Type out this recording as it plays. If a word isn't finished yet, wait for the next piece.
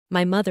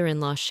My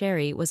mother-in-law,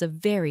 Sherry, was a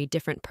very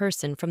different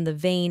person from the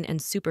vain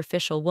and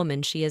superficial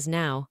woman she is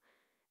now.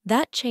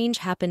 That change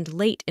happened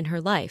late in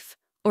her life,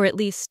 or at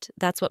least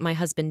that's what my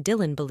husband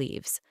Dylan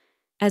believes.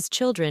 As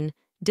children,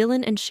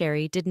 Dylan and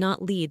Sherry did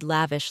not lead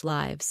lavish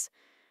lives.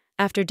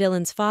 After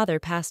Dylan's father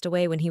passed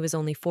away when he was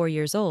only 4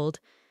 years old,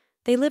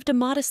 they lived a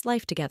modest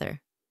life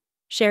together.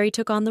 Sherry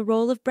took on the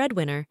role of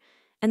breadwinner,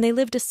 and they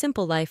lived a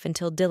simple life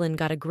until Dylan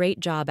got a great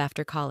job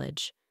after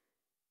college.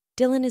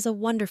 Dylan is a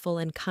wonderful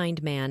and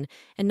kind man,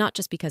 and not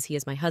just because he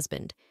is my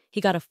husband.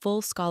 He got a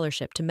full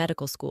scholarship to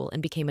medical school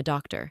and became a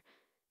doctor.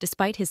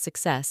 Despite his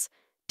success,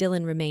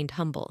 Dylan remained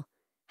humble.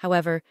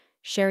 However,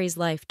 Sherry's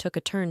life took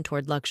a turn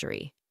toward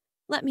luxury.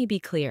 Let me be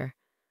clear.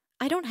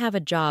 I don't have a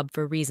job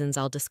for reasons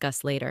I'll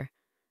discuss later,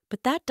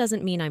 but that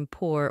doesn't mean I'm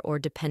poor or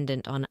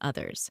dependent on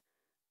others.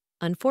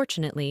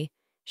 Unfortunately,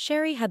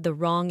 Sherry had the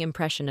wrong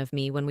impression of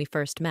me when we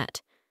first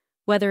met.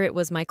 Whether it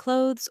was my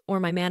clothes or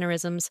my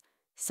mannerisms,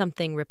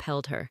 something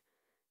repelled her.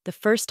 The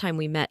first time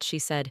we met, she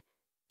said,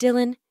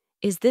 "Dylan,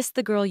 is this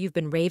the girl you've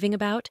been raving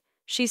about?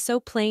 She's so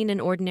plain and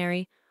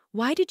ordinary.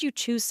 Why did you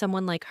choose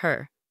someone like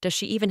her? Does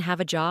she even have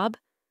a job?"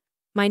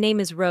 My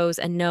name is Rose,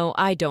 and no,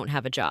 I don't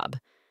have a job.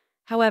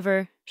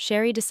 However,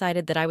 Sherry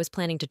decided that I was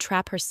planning to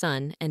trap her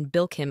son and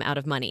bilk him out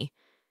of money.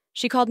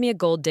 She called me a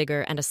gold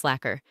digger and a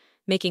slacker,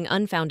 making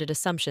unfounded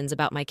assumptions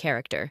about my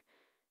character.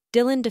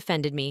 Dylan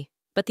defended me,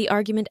 but the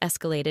argument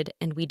escalated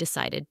and we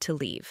decided to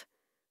leave.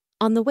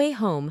 On the way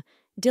home,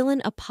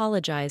 Dylan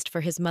apologized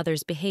for his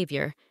mother's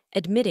behavior,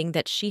 admitting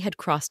that she had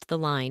crossed the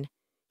line.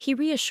 He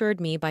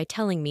reassured me by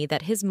telling me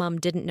that his mom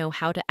didn't know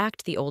how to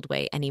act the old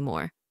way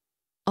anymore.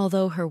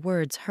 Although her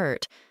words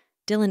hurt,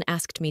 Dylan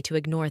asked me to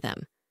ignore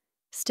them.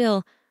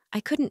 Still, I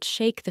couldn't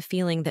shake the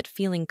feeling that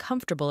feeling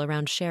comfortable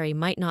around Sherry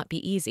might not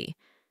be easy.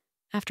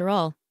 After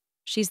all,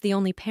 she's the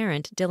only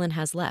parent Dylan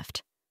has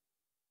left.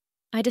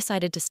 I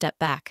decided to step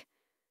back.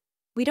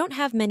 We don't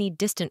have many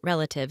distant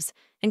relatives,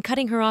 and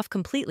cutting her off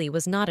completely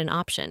was not an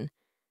option.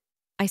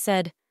 I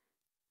said,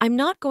 "I'm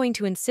not going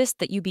to insist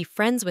that you be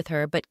friends with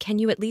her, but can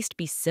you at least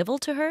be civil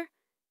to her?"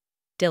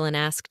 Dylan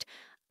asked,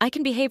 "I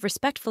can behave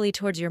respectfully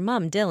towards your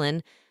mom,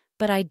 Dylan,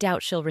 but I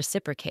doubt she'll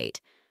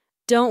reciprocate."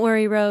 "Don't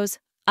worry, Rose.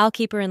 I'll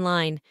keep her in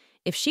line.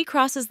 If she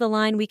crosses the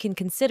line, we can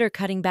consider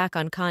cutting back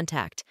on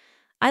contact.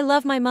 I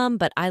love my mom,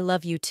 but I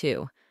love you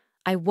too.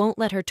 I won't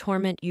let her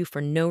torment you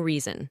for no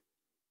reason."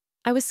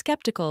 I was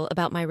skeptical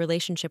about my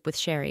relationship with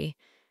Sherry.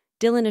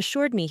 Dylan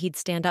assured me he'd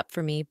stand up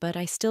for me, but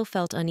I still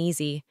felt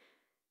uneasy.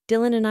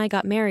 Dylan and I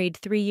got married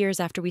 3 years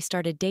after we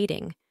started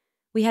dating.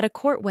 We had a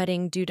court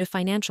wedding due to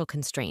financial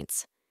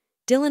constraints.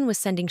 Dylan was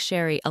sending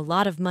Sherry a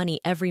lot of money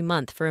every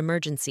month for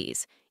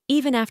emergencies,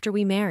 even after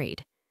we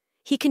married.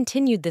 He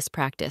continued this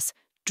practice,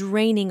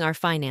 draining our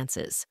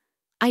finances.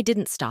 I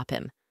didn't stop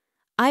him.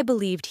 I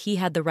believed he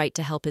had the right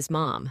to help his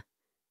mom.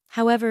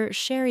 However,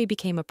 Sherry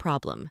became a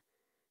problem.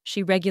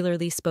 She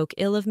regularly spoke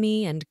ill of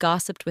me and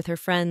gossiped with her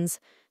friends,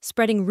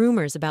 spreading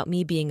rumors about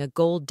me being a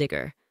gold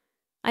digger.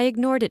 I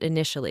ignored it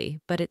initially,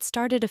 but it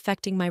started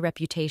affecting my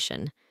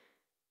reputation.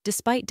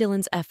 Despite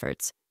Dylan's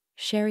efforts,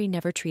 Sherry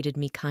never treated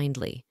me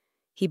kindly.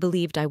 He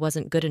believed I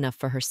wasn't good enough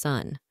for her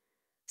son.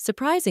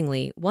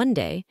 Surprisingly, one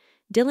day,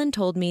 Dylan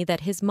told me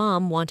that his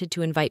mom wanted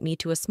to invite me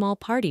to a small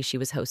party she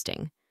was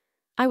hosting.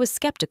 I was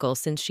skeptical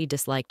since she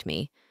disliked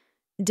me.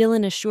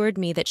 Dylan assured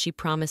me that she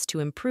promised to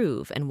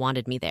improve and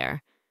wanted me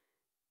there.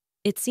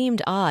 It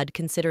seemed odd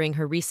considering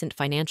her recent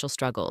financial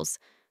struggles,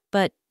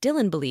 but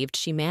Dylan believed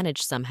she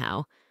managed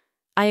somehow.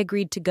 I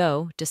agreed to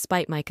go,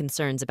 despite my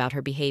concerns about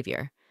her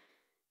behavior.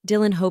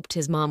 Dylan hoped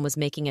his mom was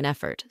making an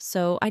effort,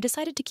 so I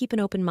decided to keep an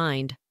open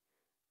mind.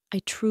 I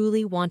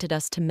truly wanted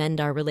us to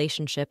mend our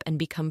relationship and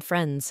become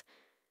friends.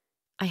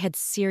 I had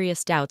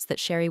serious doubts that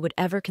Sherry would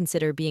ever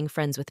consider being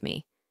friends with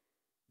me.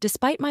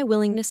 Despite my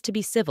willingness to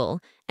be civil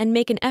and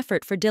make an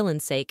effort for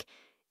Dylan's sake,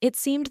 it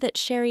seemed that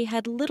Sherry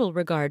had little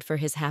regard for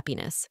his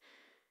happiness.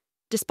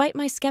 Despite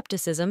my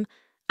skepticism,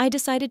 I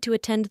decided to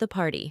attend the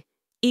party,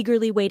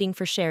 eagerly waiting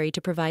for Sherry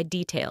to provide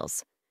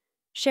details.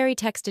 Sherry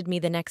texted me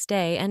the next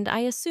day, and I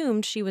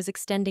assumed she was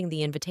extending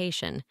the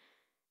invitation.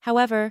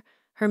 However,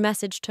 her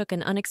message took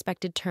an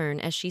unexpected turn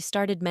as she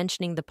started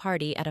mentioning the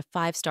party at a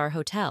 5-star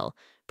hotel,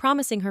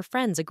 promising her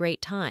friends a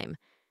great time.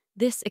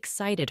 This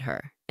excited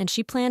her, and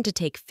she planned to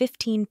take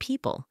 15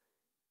 people.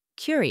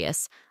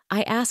 Curious,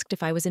 I asked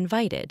if I was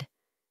invited.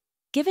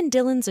 Given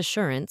Dylan's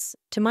assurance,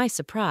 to my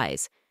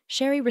surprise,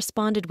 Sherry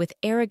responded with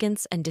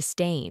arrogance and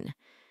disdain.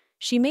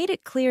 She made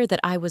it clear that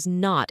I was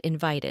not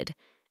invited,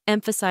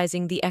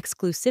 emphasizing the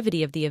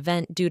exclusivity of the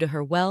event due to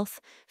her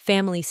wealth,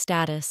 family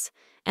status,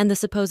 and the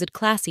supposed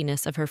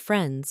classiness of her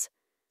friends.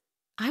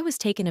 I was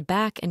taken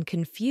aback and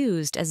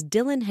confused as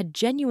Dylan had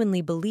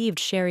genuinely believed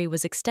Sherry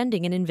was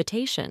extending an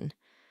invitation.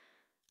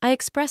 I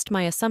expressed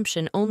my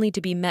assumption only to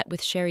be met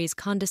with Sherry's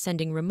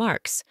condescending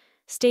remarks,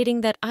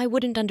 stating that I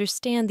wouldn't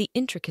understand the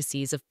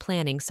intricacies of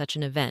planning such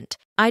an event.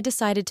 I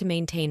decided to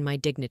maintain my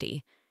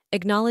dignity,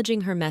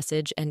 acknowledging her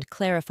message and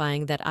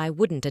clarifying that I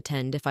wouldn't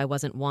attend if I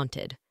wasn't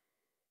wanted.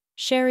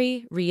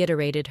 Sherry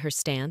reiterated her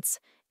stance,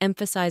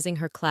 emphasizing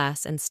her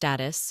class and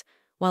status,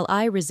 while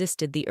I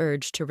resisted the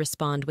urge to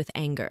respond with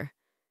anger.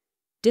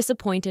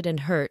 Disappointed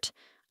and hurt,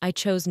 I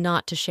chose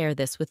not to share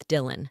this with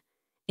Dylan.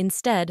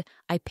 Instead,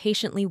 I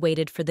patiently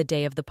waited for the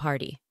day of the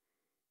party.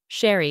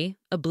 Sherry,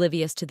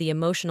 oblivious to the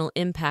emotional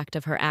impact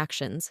of her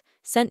actions,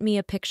 sent me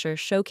a picture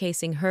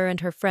showcasing her and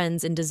her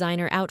friends in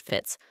designer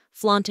outfits,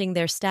 flaunting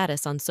their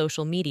status on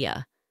social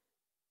media.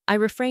 I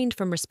refrained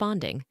from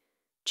responding,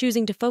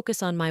 choosing to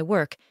focus on my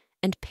work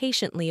and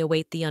patiently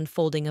await the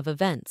unfolding of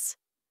events.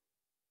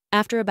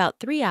 After about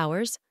 3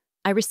 hours,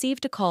 I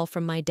received a call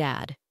from my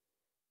dad.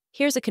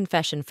 Here's a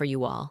confession for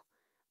you all.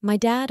 My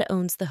dad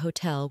owns the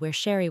hotel where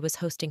Sherry was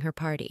hosting her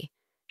party.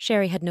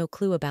 Sherry had no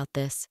clue about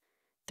this.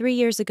 3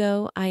 years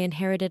ago, I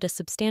inherited a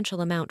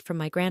substantial amount from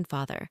my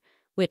grandfather,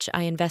 which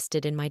I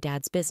invested in my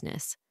dad's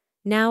business.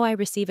 Now I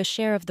receive a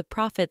share of the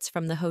profits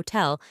from the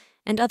hotel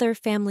and other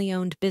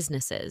family-owned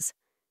businesses.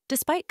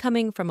 Despite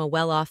coming from a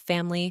well-off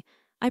family,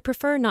 I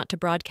prefer not to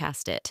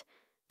broadcast it.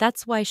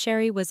 That's why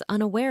Sherry was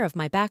unaware of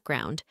my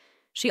background.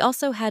 She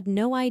also had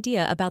no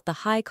idea about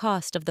the high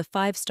cost of the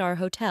 5-star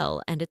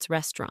hotel and its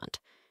restaurant.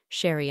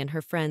 Sherry and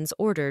her friends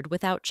ordered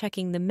without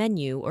checking the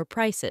menu or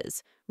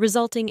prices,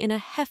 resulting in a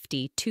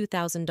hefty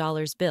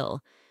 $2,000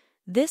 bill.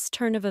 This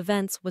turn of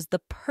events was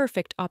the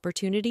perfect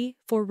opportunity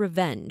for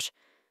revenge.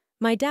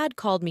 My dad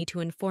called me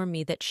to inform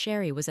me that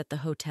Sherry was at the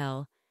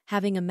hotel,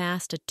 having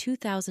amassed a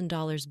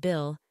 $2,000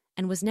 bill,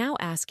 and was now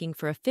asking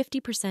for a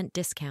 50%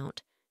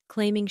 discount,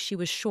 claiming she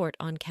was short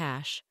on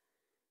cash.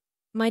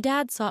 My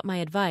dad sought my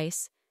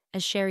advice,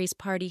 as Sherry's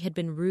party had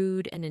been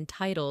rude and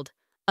entitled,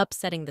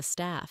 upsetting the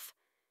staff.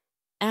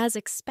 As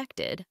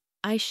expected,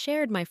 I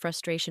shared my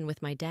frustration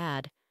with my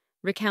dad,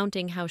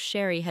 recounting how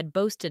Sherry had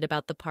boasted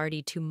about the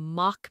party to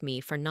mock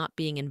me for not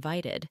being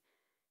invited.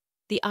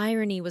 The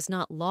irony was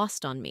not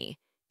lost on me,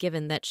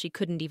 given that she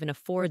couldn't even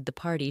afford the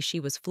party she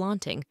was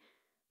flaunting.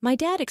 My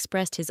dad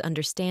expressed his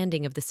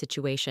understanding of the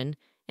situation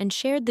and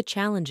shared the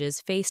challenges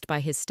faced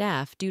by his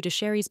staff due to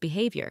Sherry's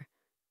behavior.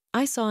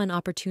 I saw an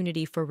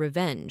opportunity for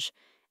revenge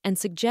and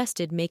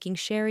suggested making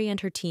Sherry and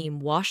her team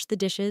wash the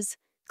dishes,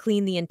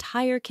 clean the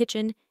entire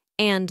kitchen,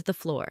 and the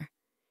floor.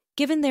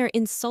 Given their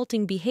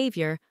insulting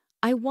behavior,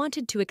 I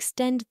wanted to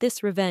extend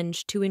this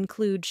revenge to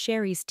include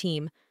Sherry's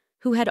team,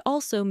 who had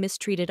also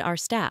mistreated our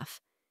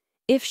staff.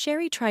 If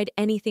Sherry tried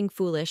anything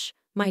foolish,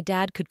 my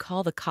dad could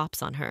call the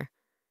cops on her.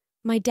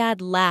 My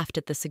dad laughed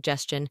at the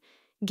suggestion,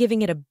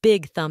 giving it a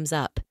big thumbs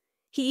up.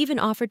 He even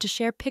offered to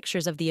share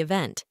pictures of the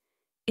event.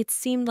 It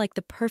seemed like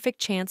the perfect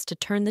chance to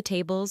turn the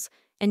tables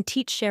and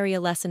teach Sherry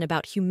a lesson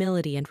about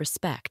humility and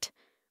respect.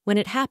 When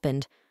it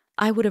happened,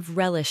 I would have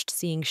relished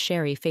seeing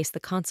Sherry face the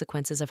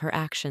consequences of her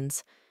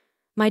actions.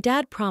 My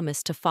dad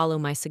promised to follow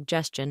my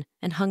suggestion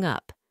and hung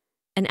up.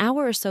 An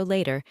hour or so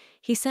later,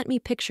 he sent me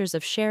pictures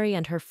of Sherry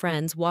and her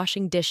friends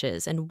washing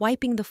dishes and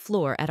wiping the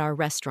floor at our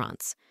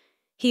restaurants.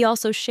 He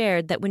also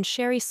shared that when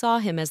Sherry saw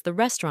him as the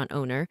restaurant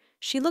owner,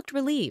 she looked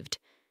relieved.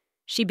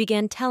 She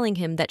began telling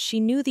him that she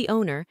knew the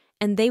owner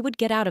and they would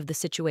get out of the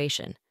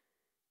situation.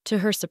 To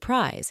her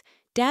surprise,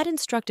 Dad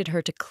instructed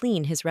her to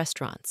clean his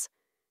restaurants.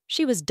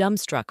 She was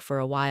dumbstruck for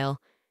a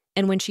while,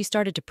 and when she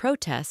started to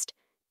protest,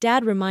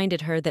 Dad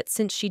reminded her that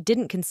since she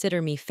didn't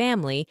consider me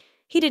family,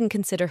 he didn't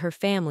consider her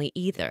family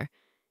either.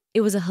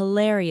 It was a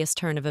hilarious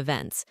turn of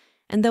events,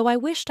 and though I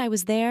wished I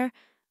was there,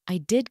 I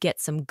did get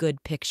some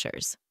good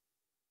pictures.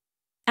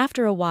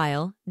 After a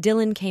while,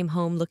 Dylan came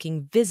home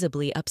looking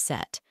visibly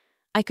upset.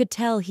 I could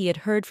tell he had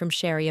heard from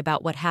Sherry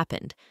about what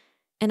happened,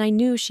 and I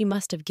knew she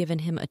must have given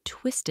him a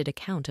twisted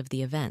account of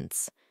the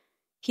events.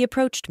 He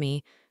approached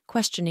me,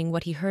 questioning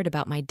what he heard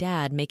about my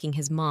dad making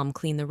his mom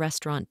clean the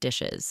restaurant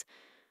dishes.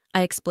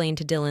 I explained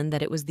to Dylan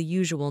that it was the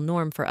usual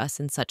norm for us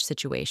in such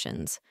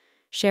situations.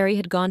 Sherry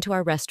had gone to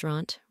our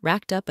restaurant,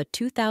 racked up a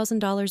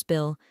 $2,000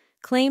 bill,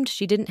 claimed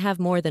she didn't have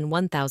more than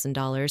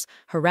 $1,000,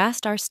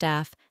 harassed our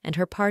staff, and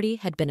her party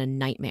had been a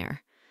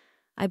nightmare.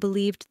 I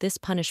believed this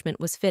punishment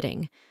was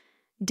fitting.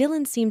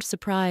 Dylan seemed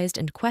surprised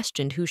and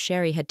questioned who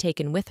Sherry had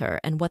taken with her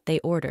and what they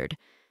ordered.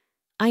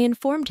 I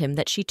informed him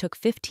that she took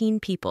 15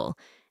 people,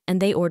 and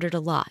they ordered a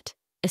lot,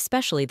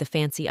 especially the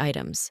fancy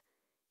items.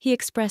 He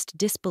expressed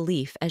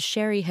disbelief as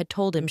Sherry had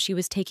told him she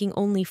was taking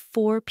only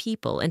 4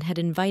 people and had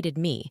invited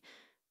me,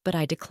 but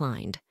I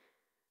declined.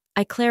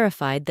 I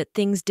clarified that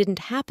things didn't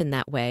happen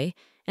that way,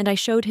 and I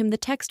showed him the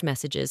text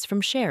messages from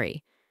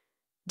Sherry.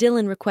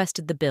 Dylan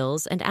requested the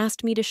bills and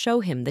asked me to show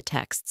him the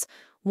texts,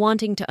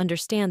 wanting to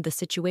understand the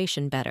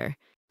situation better.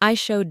 I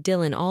showed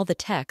Dylan all the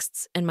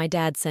texts, and my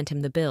dad sent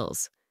him the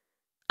bills.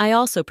 I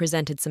also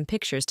presented some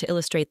pictures to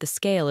illustrate the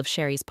scale of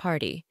Sherry's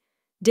party.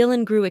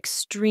 Dylan grew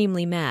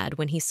extremely mad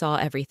when he saw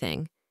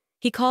everything.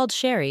 He called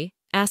Sherry,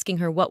 asking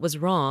her what was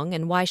wrong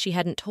and why she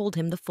hadn't told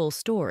him the full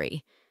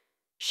story.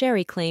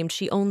 Sherry claimed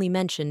she only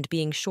mentioned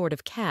being short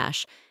of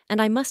cash,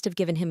 and I must have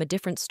given him a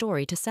different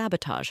story to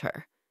sabotage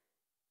her.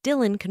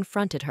 Dylan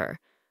confronted her,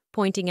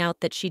 pointing out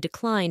that she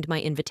declined my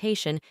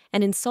invitation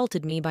and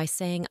insulted me by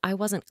saying I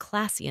wasn't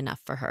classy enough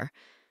for her.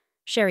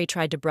 Sherry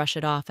tried to brush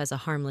it off as a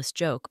harmless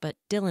joke, but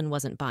Dylan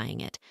wasn't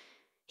buying it.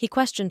 He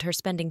questioned her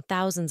spending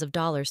thousands of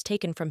dollars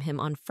taken from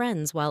him on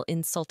friends while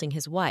insulting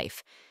his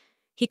wife.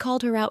 He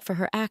called her out for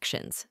her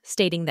actions,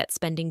 stating that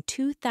spending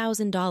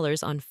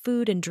 $2,000 on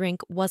food and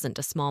drink wasn't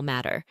a small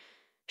matter.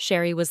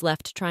 Sherry was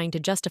left trying to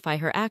justify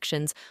her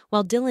actions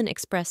while Dylan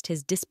expressed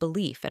his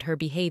disbelief at her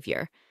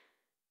behavior.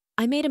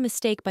 "I made a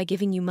mistake by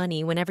giving you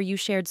money whenever you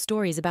shared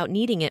stories about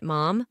needing it,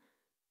 Mom."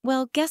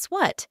 "Well, guess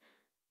what?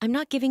 I'm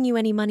not giving you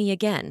any money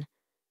again."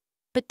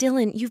 "But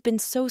Dylan, you've been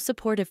so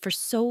supportive for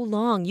so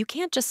long. You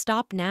can't just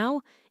stop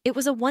now. It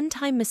was a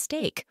one-time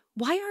mistake.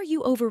 Why are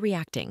you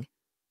overreacting?"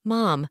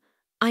 "Mom,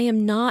 I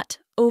am not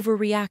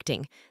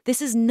overreacting.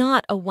 This is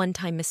not a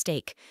one-time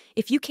mistake.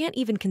 If you can't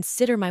even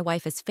consider my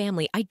wife as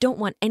family, I don't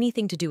want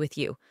anything to do with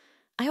you.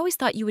 I always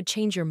thought you would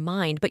change your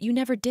mind, but you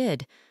never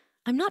did.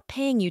 I'm not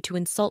paying you to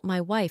insult my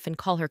wife and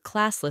call her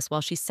classless while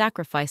she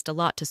sacrificed a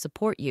lot to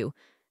support you.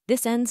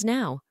 This ends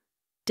now."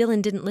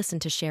 Dylan didn't listen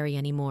to Sherry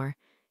anymore.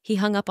 He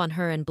hung up on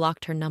her and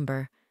blocked her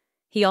number.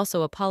 He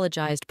also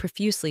apologized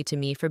profusely to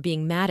me for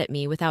being mad at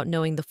me without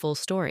knowing the full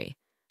story.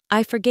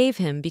 I forgave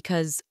him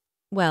because,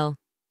 well,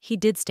 he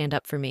did stand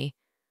up for me.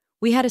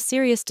 We had a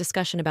serious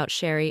discussion about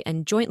Sherry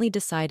and jointly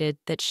decided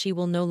that she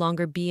will no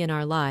longer be in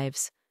our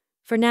lives.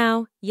 For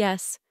now,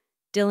 yes,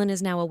 Dylan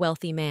is now a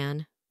wealthy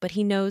man, but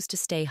he knows to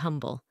stay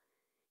humble.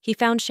 He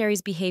found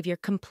Sherry's behavior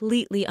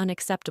completely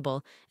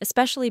unacceptable,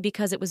 especially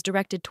because it was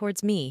directed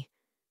towards me.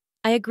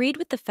 I agreed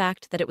with the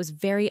fact that it was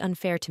very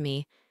unfair to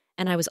me,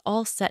 and I was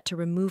all set to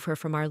remove her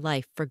from our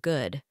life for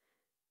good.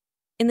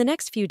 In the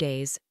next few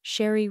days,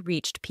 Sherry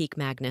reached peak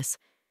madness.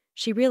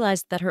 She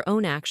realized that her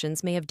own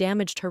actions may have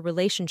damaged her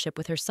relationship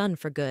with her son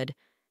for good,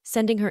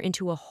 sending her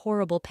into a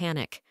horrible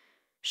panic.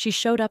 She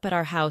showed up at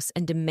our house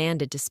and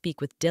demanded to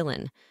speak with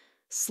Dylan.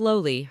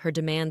 Slowly, her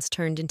demands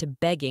turned into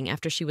begging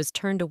after she was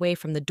turned away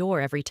from the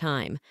door every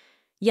time.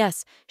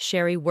 Yes,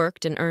 Sherry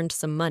worked and earned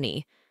some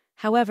money.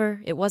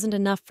 However, it wasn't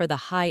enough for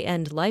the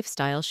high-end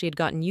lifestyle she had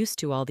gotten used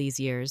to all these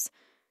years.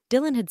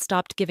 Dylan had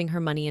stopped giving her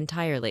money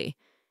entirely.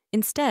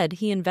 Instead,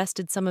 he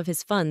invested some of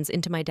his funds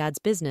into my dad's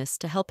business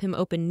to help him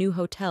open new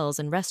hotels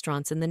and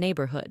restaurants in the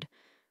neighborhood.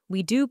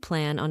 We do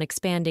plan on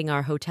expanding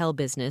our hotel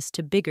business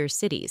to bigger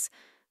cities,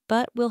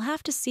 but we'll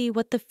have to see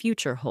what the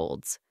future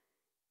holds.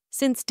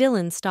 Since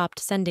Dylan stopped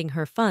sending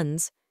her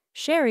funds,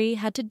 Sherry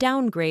had to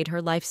downgrade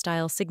her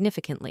lifestyle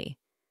significantly.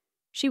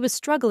 She was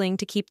struggling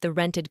to keep the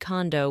rented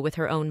condo with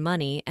her own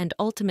money and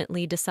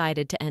ultimately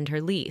decided to end her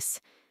lease.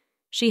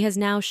 She has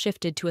now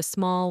shifted to a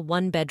small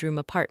one-bedroom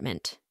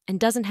apartment and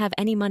doesn't have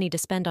any money to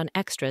spend on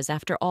extras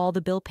after all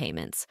the bill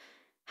payments.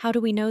 How do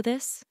we know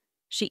this?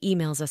 She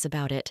emails us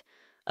about it.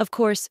 Of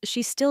course,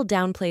 she still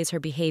downplays her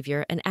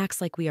behavior and acts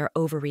like we are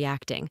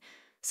overreacting.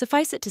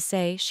 Suffice it to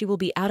say, she will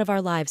be out of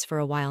our lives for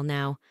a while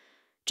now.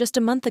 Just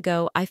a month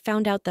ago, I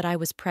found out that I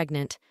was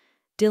pregnant.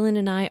 Dylan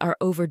and I are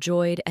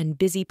overjoyed and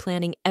busy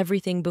planning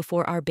everything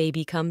before our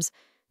baby comes.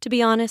 To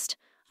be honest,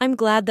 I'm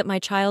glad that my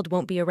child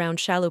won't be around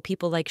shallow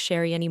people like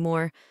Sherry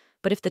anymore,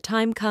 but if the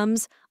time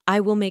comes, I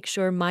will make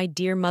sure my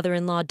dear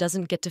mother-in-law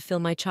doesn't get to fill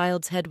my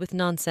child's head with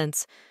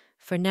nonsense.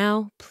 For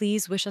now,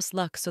 please wish us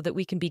luck so that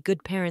we can be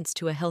good parents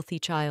to a healthy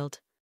child.